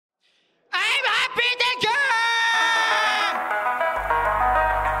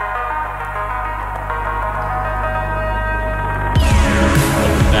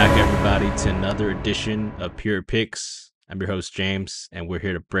everybody, to another edition of Pure Picks. I'm your host, James, and we're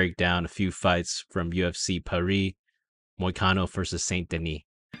here to break down a few fights from UFC Paris, Moicano versus Saint-Denis.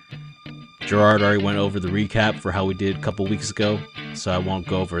 Gerard already went over the recap for how we did a couple weeks ago, so I won't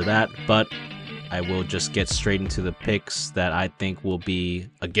go over that, but I will just get straight into the picks that I think will be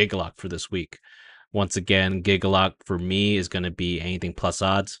a Giga Lock for this week. Once again, Giga Lock for me is going to be anything plus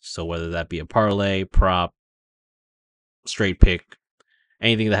odds, so whether that be a parlay, prop, straight pick,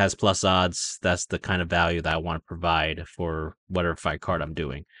 anything that has plus odds, that's the kind of value that I want to provide for whatever fight card I'm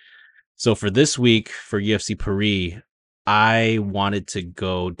doing. So for this week, for UFC Paris, I wanted to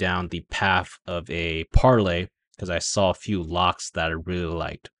go down the path of a parlay because I saw a few locks that I really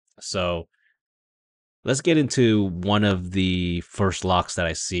liked. So let's get into one of the first locks that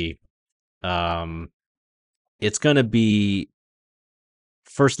I see. It's going to be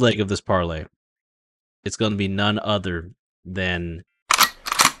first leg of this parlay. It's going to be none other than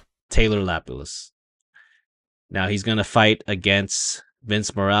Taylor Lapilus. Now he's going to fight against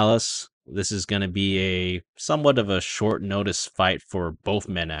Vince Morales. This is going to be a somewhat of a short notice fight for both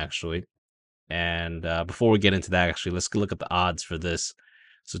men, actually. And before we get into that, actually, let's look at the odds for this.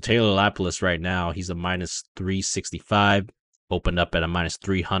 So Taylor Lapilus right now, he's a minus 365, opened up at a minus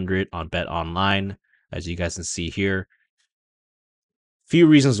 300 on Bet Online, as you guys can see here. Few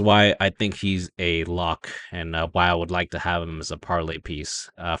reasons why I think he's a lock and why I would like to have him as a parlay piece.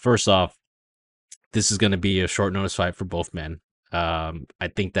 First off, this is going to be a short notice fight for both men. I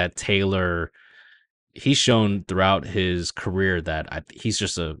think that Taylor, he's shown throughout his career that he's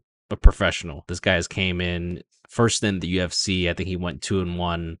just a professional. This guy has came in first in the UFC. I think he went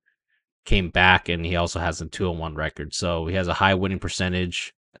 2-1, came back, and he also has a 2-1 record. So he has a high winning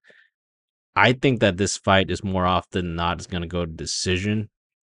percentage. I think that this fight is more often than not is going to go to decision.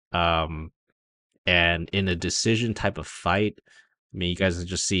 And in a decision type of fight, I mean, you guys can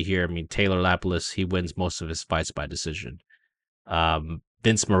just see here. I mean, Taylor Lapilus, he wins most of his fights by decision.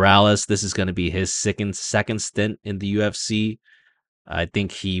 Vince Morales, this is going to be his second stint in the UFC. I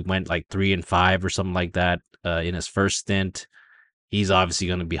think he went like 3-5 or something like that in his first stint. He's obviously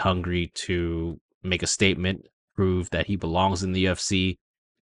going to be hungry to make a statement, prove that he belongs in the UFC.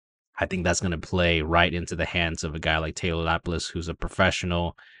 I think that's going to play right into the hands of a guy like Taylor Lapilus, who's a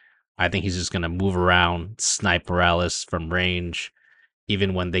professional. I think he's just going to move around, snipe Morales from range,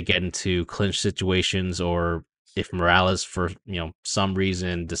 even when they get into clinch situations, or if Morales, for some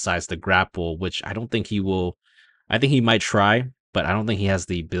reason, decides to grapple, which I don't think he will. I think he might try, but I don't think he has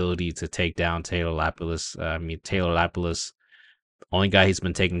the ability to take down Taylor Lapilus. I mean, Taylor Lapilus, only guy he's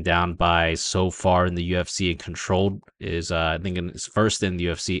been taken down by so far in the UFC and controlled is, I think, in his first in the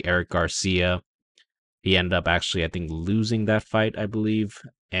UFC, Eric Garcia. He ended up actually, I think, losing that fight, I believe,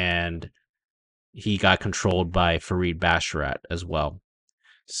 and he got controlled by Farid Basharat as well.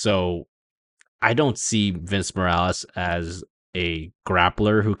 So I don't see Vince Morales as a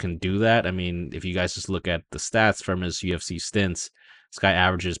grappler who can do that. I mean, if you guys just look at the stats from his UFC stints, this guy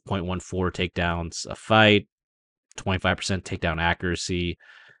averages 0.14 takedowns a fight, 25% takedown accuracy.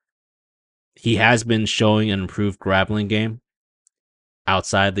 He has been showing an improved grappling game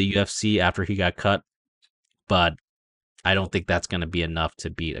outside the UFC after he got cut, but I don't think that's going to be enough to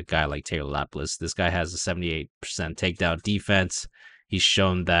beat a guy like Taylor Lapilus. This guy has a 78% takedown defense. He's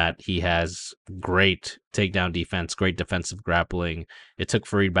shown that he has great takedown defense, great defensive grappling. It took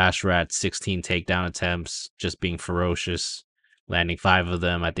Farid Basharat 16 takedown attempts, just being ferocious, landing 5 of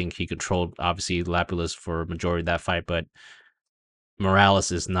them. I think he controlled, obviously, Lapilus for a majority of that fight, but Morales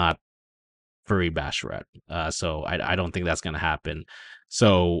is not Farid Basharat. So I don't think that's going to happen.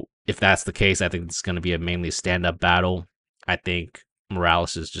 So if that's the case, I think it's going to be a mainly stand-up battle. I think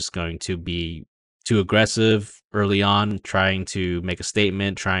Morales is just going to be too aggressive early on, trying to make a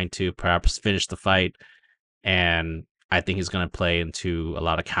statement, trying to perhaps finish the fight. And I think he's going to play into a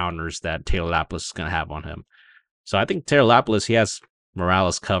lot of counters that Taylor Lapilus is going to have on him. So I think Taylor Lapilus, he has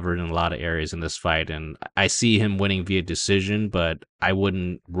Morales covered in a lot of areas in this fight. And I see him winning via decision, but I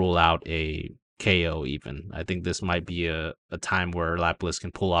wouldn't rule out a KO even. I think this might be a time where Lapilus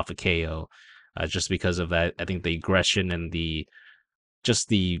can pull off a KO just because of that. I think the aggression and the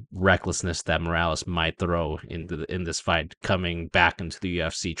recklessness that Morales might throw in this fight, coming back into the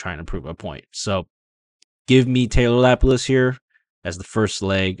UFC trying to prove a point. So give me Taylor Lapilus here as the first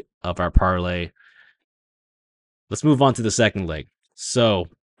leg of our parlay. Let's move on to the second leg. So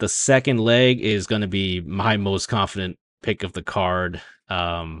the second leg is going to be my most confident pick of the card.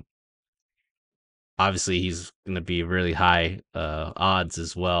 Obviously, he's going to be really high odds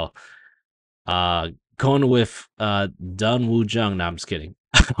as well. Going with Dun Woo Jung. No, I'm just kidding.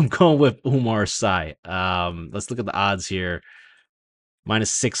 I'm going with Oumar Sy. Let's look at the odds here.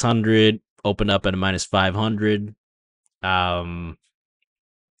 minus 600, open up at a minus 500. Yeah,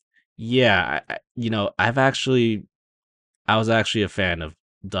 I was actually a fan of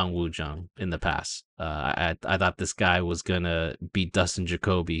Dong Woo Jung in the past. I thought this guy was gonna beat Dustin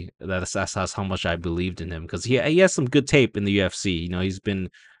Jacoby. That's how much I believed in him because he has some good tape in the UFC. He's been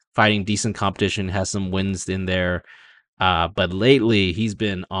fighting decent competition, has some wins in there. But lately he's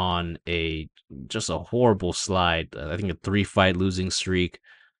been on just a horrible slide. I think a 3-fight losing streak.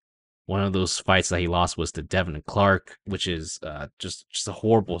 One of those fights that he lost was to Devin Clark, which is just a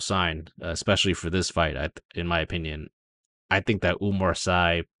horrible sign, especially for this fight. In my opinion, I think that Oumar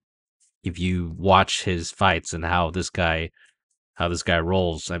Sy, if you watch his fights and how this guy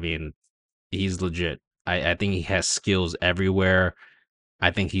rolls, I mean, he's legit. I think he has skills everywhere. I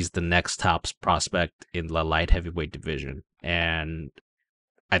think he's the next top prospect in the light heavyweight division, and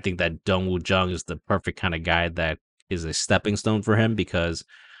I think that Dongwoo Jung is the perfect kind of guy that is a stepping stone for him because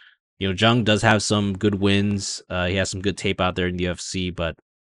Jung does have some good wins. He has some good tape out there in the UFC, but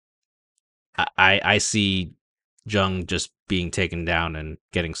I see Jung just being taken down and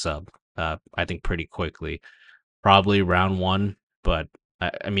getting subbed. I think pretty quickly, probably round one, but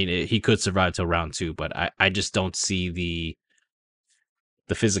I mean he could survive till round two, but I just don't see the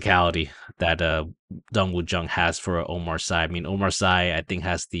physicality that Dongwoo Jung has for Oumar Sy. I mean, Oumar Sy, I think,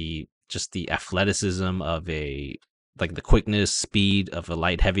 has the athleticism of the quickness, speed of a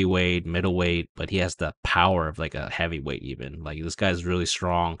light heavyweight, middleweight, but he has the power of like a heavyweight even. Like this guy's really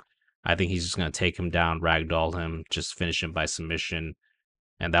strong. I think he's just gonna take him down, ragdoll him, just finish him by submission,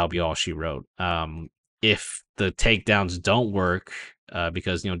 and that'll be all she wrote. If the takedowns don't work,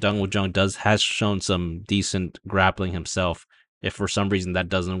 because Dongwoo Jung has shown some decent grappling himself. If for some reason that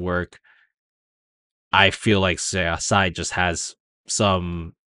doesn't work, I feel like Sai just has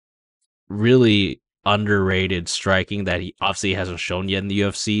some really underrated striking that he obviously hasn't shown yet in the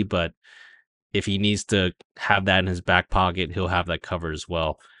UFC, but if he needs to have that in his back pocket, he'll have that covered as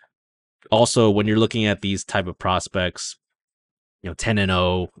well. Also, when you're looking at these type of prospects,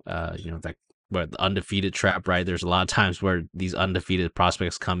 10-0, that where the undefeated trap, right? There's a lot of times where these undefeated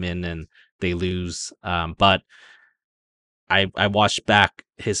prospects come in and they lose. But I watched back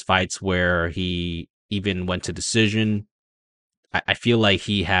his fights where he even went to decision. I feel like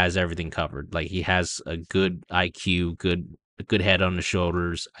he has everything covered. Like he has a good IQ, a good head on his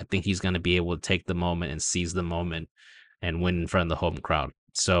shoulders. I think he's going to be able to take the moment and seize the moment and win in front of the home crowd.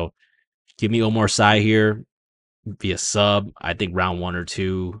 So give me Oumar Sy here via sub. I think round one or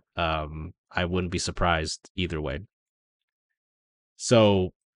two. I wouldn't be surprised either way.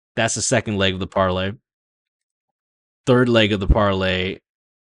 So that's the second leg of the parlay. Third leg of the parlay,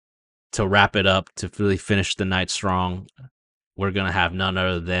 to wrap it up, to really finish the night strong, we're going to have none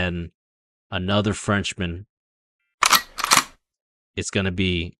other than another Frenchman. It's going to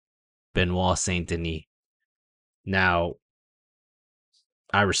be Benoit Saint-Denis. Now,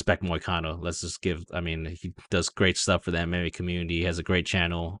 I respect Moicano. Let's just he does great stuff for the MMA community. He has a great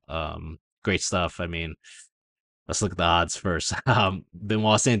channel. Great stuff. I mean, let's look at the odds first.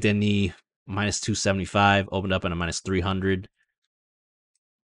 Benoit Saint-Denis, minus 275, opened up at a minus 300.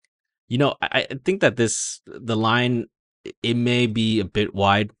 I think that the line, it may be a bit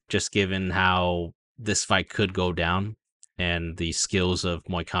wide, just given how this fight could go down and the skills of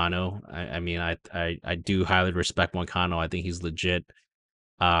Moicano. I mean, I do highly respect Moicano. I think he's legit.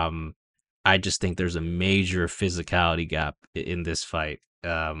 I just think there's a major physicality gap in this fight.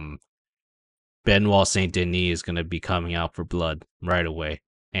 Benoit Saint-Denis is going to be coming out for blood right away.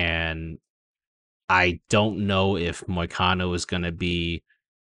 And I don't know if Moicano is going to be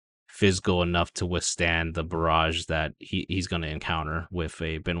physical enough to withstand the barrage that he's going to encounter with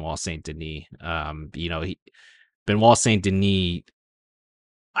a Benoit Saint-Denis. Benoit Saint-Denis,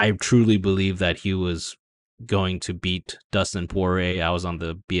 I truly believe that he was going to beat Dustin Poirier. I was on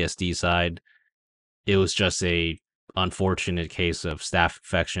the BSD side. It was just a unfortunate case of staph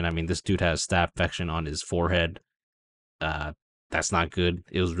infection. I mean, this dude has staph infection on his forehead. That's not good.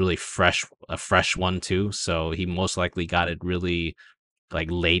 It was really a fresh one too. So he most likely got it really like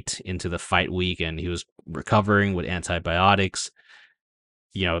late into the fight week, and he was recovering with antibiotics.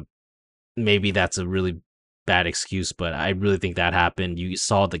 Maybe that's a really bad excuse, but I really think that happened. You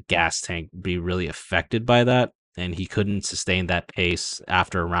saw the gas tank be really affected by that, and he couldn't sustain that pace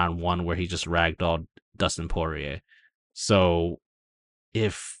after round one where he just ragdolled Dustin Poirier. So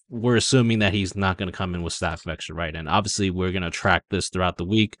if we're assuming that he's not going to come in with staph infection, right, and obviously we're going to track this throughout the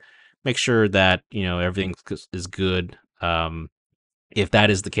week, make sure that everything is good. If that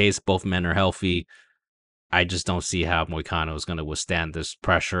is the case, both men are healthy. I just don't see how Moicano is going to withstand this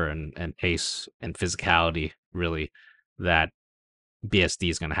pressure and pace and physicality, really, that BSD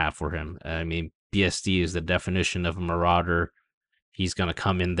is going to have for him. I mean, BSD is the definition of a marauder. He's going to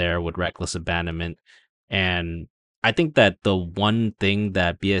come in there with reckless abandonment. And I think that the one thing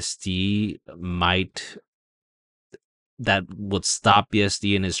that that would stop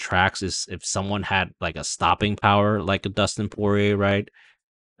BSD in his tracks is if someone had like a stopping power, like a Dustin Poirier, right?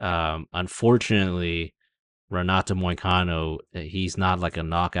 Unfortunately, Renato Moicano, he's not like a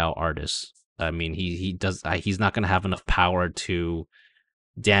knockout artist. I mean, he's not going to have enough power to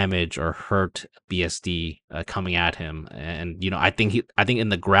damage or hurt BSD coming at him. And I think in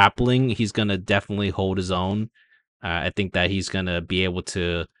the grappling, he's going to definitely hold his own. I think that he's going to be able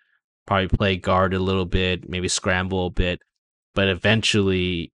to probably play guard a little bit, maybe scramble a bit, but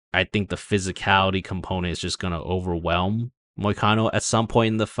eventually I think the physicality component is just going to overwhelm Moicano at some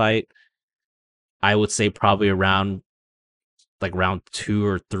point in the fight. I would say probably around like round 2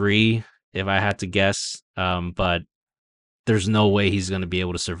 or 3 if I had to guess. But there's no way he's going to be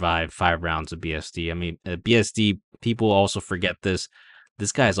able to survive 5 rounds of BSD. I mean, BSD, people also forget this.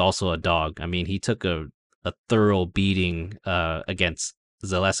 This guy is also a dog. I mean, he took a thorough beating against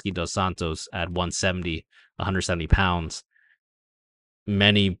Zaleski dos Santos at 170 pounds.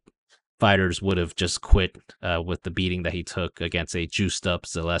 Many fighters would have just quit with the beating that he took against a juiced up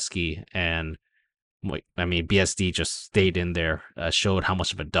Zaleski. And I mean, BSD just stayed in there, showed how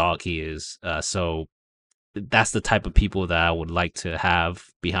much of a dog he is. So that's the type of people that I would like to have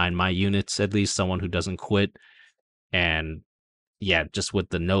behind my units, at least someone who doesn't quit. And yeah, just with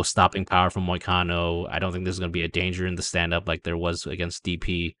the no stopping power from Moicano, I don't think there's going to be a danger in the stand up like there was against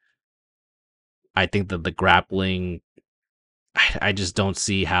DP. I think that the grappling, I just don't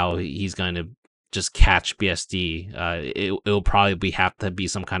see how he's going to just catch BSD. It'll probably have to be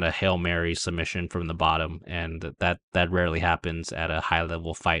some kind of Hail Mary submission from the bottom, and that rarely happens at a high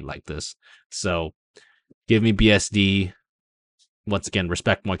level fight like this. So give me BSD. Once again,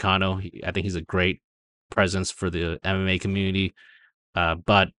 respect Moicano. I think he's a great presence for the MMA community.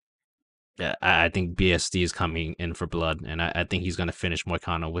 But I think BSD is coming in for blood, and I think he's going to finish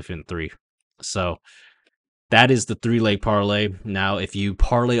Moicano within 3. So that is the 3-leg parlay. Now, if you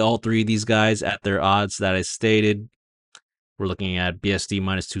parlay all 3 of these guys at their odds that I stated, we're looking at BSD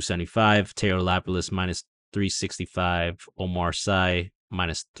minus 275, Taylor Lapilus minus 365, Oumar Sy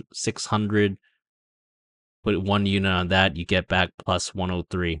minus 600. Put 1 unit on that, you get back plus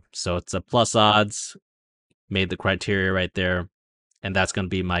 103. So it's a plus odds. Made the criteria right there. And that's going to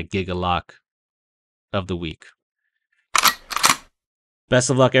be my Giga Lock of the week. Best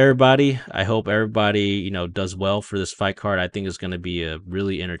of luck, everybody. I hope everybody, does well for this fight card. I think it's going to be a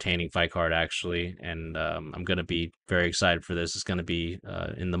really entertaining fight card, actually. And I'm going to be very excited for this. It's going to be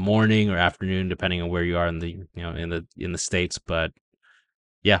in the morning or afternoon, depending on where you are in the, in the States. But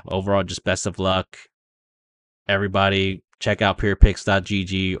yeah, overall, just best of luck. Everybody, check out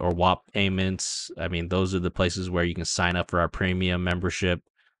purepicks.gg or WAP Payments. I mean, those are the places where you can sign up for our premium membership.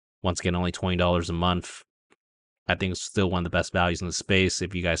 Once again, only $20 a month. I think it's still one of the best values in the space.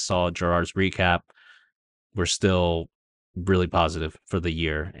 If you guys saw Gerard's recap, we're still really positive for the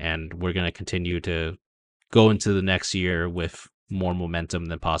year, and we're going to continue to go into the next year with more momentum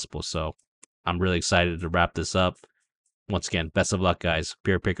than possible. So I'm really excited to wrap this up. Once again, best of luck, guys.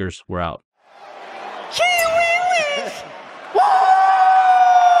 Beer Pickers, we're out.